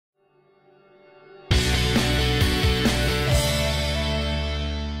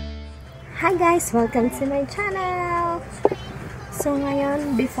Hi guys! Welcome to my channel! So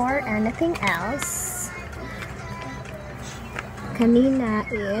ngayon, before anything else, kanina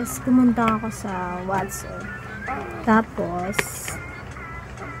is pumunta ako sa WhatsApp. Tapos,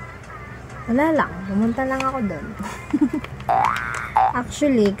 wala lang. Pumunta lang ako doon.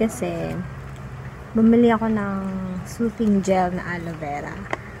 Actually, kasi bumili ako ng soothing gel na aloe vera.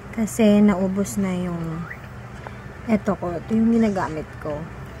 Kasi naubos na yung ito yung ginagamit ko.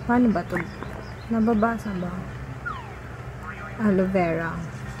 Paano ba ito? Nababasa ba? Aloe vera.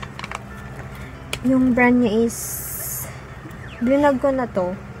 Yung brand niya is blinag ko na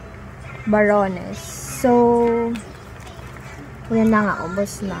to. Baroness. So, yan na nga.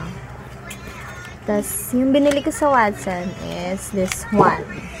 Ubos na. Tapos, yung binili ko sa Watson is this one.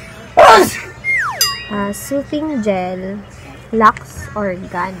 Soothing gel. Lux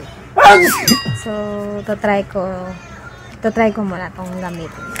Organic. So, tatry ko muna itong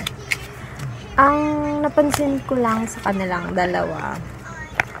gamitin. Ang napansin ko lang sa kanilang dalawa,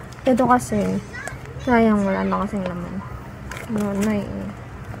 ito kasi, sayang wala na kasing laman. No,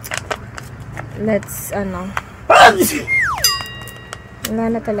 let's, wala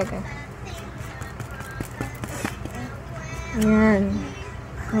na talaga. Ayan.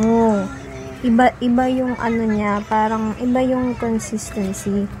 Oh, iba yung niya, parang iba yung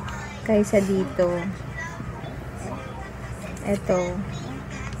consistency kaysa dito. Ito.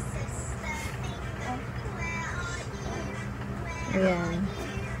 Ayan.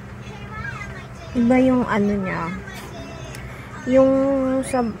 Iba yung niya. Yung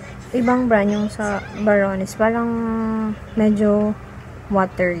sa ibang brand, yung sa Baroness, parang medyo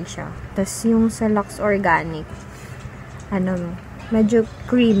watery siya. Tapos yung sa Lux Organic, medyo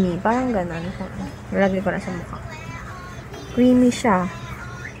creamy. Parang ganon. Nalagay ko na sa mukha. Creamy siya.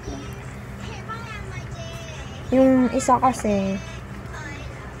 Yung isa kasi,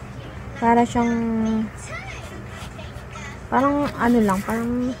 para siyang, parang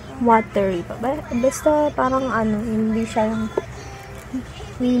parang watery. Basta parang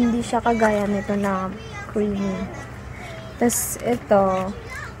hindi siya kagaya nito na creamy. Tapos ito,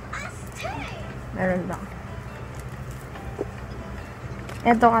 meron ba?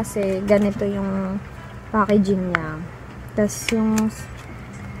 Ito kasi, ganito yung packaging niya. Tapos yung,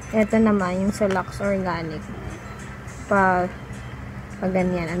 ito naman, yung sa Lux Organic. Pag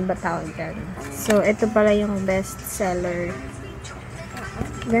ganyan, ano ba tawag dyan? So, ito pala yung best seller.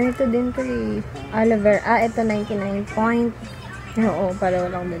 Ganito din to eh. Aloe vera. Ito 99 point. Oo, pala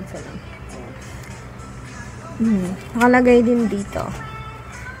lang din sila. Nakalagay din dito.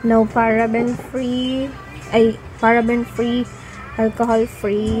 No paraben free. Paraben free. Alcohol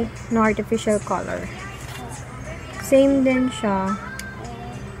free. No artificial color. Same din siya.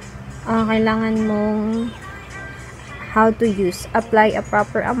 Kailangan mong how to use. Apply a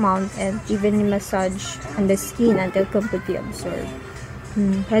proper amount and evenly massage on the skin until completely absorbed.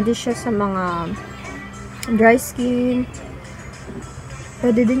 Pwede siya sa mga dry skin.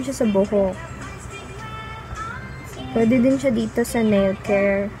 Pwede din siya sa buhok. Pwede din siya dito sa nail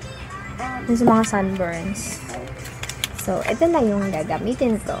care. Sa mga sunburns. So, ito na yung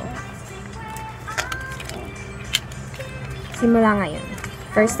gagamitin ko. Simula ngayon.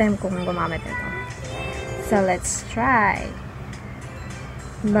 First time kong gumamit nito. So, let's try.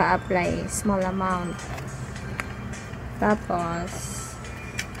 Apply small amount. Tapos,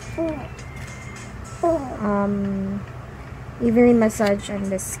 evenly massage on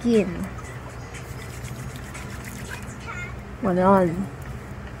the skin. Ganon.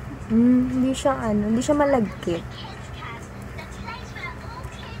 Hindi siya malagkit.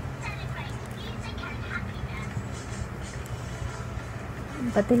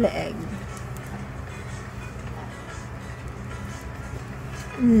 Pati leeg.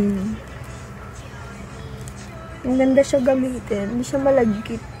 Ang ganda siya gamitin. Hindi siya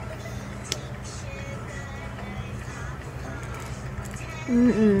malagkit.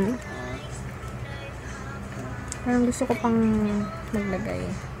 Parang gusto ko pang maglagay.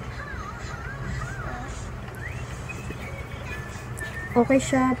 Okay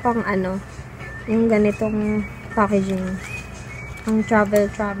siya pang yung ganitong packaging. Ang travel.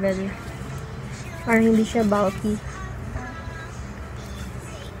 Parang hindi siya bulky.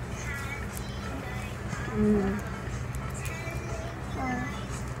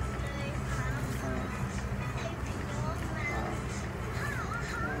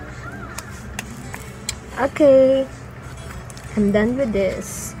 Okay, I'm done with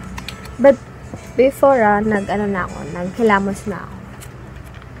this. But before naghilamos na ako.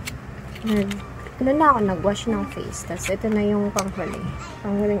 Nag-wash ng face. Tapos ito na yung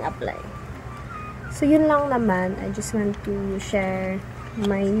panghuling apply. So yun lang naman. I just want to share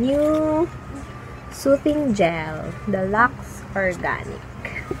my new soothing gel, the Lux Organic.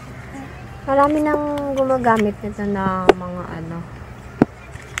 Marami nang gumagamit nito na mga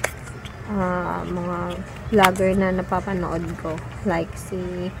mga vlogger na napapanood ko. Like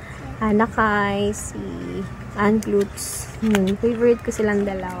si Anakay, si Anklutz. Favorite ko silang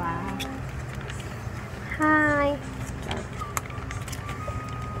dalawa. Hi!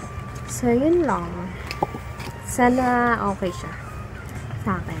 So, yun lang. Sana okay siya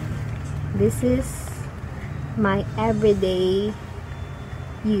sa akin. This is my everyday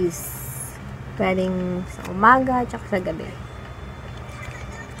use. Pwedeng sa umaga at sa gabi.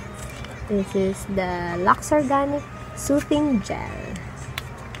 This is the Lux Organic Soothing Gel.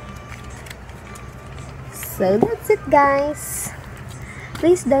 So, that's it, guys.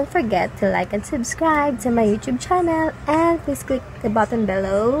 Please don't forget to like and subscribe to my YouTube channel, and please click the button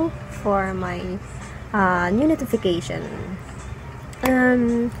below for my new notification.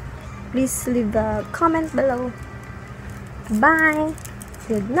 Please leave a comment below. Bye.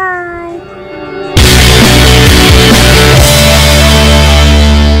 Good night.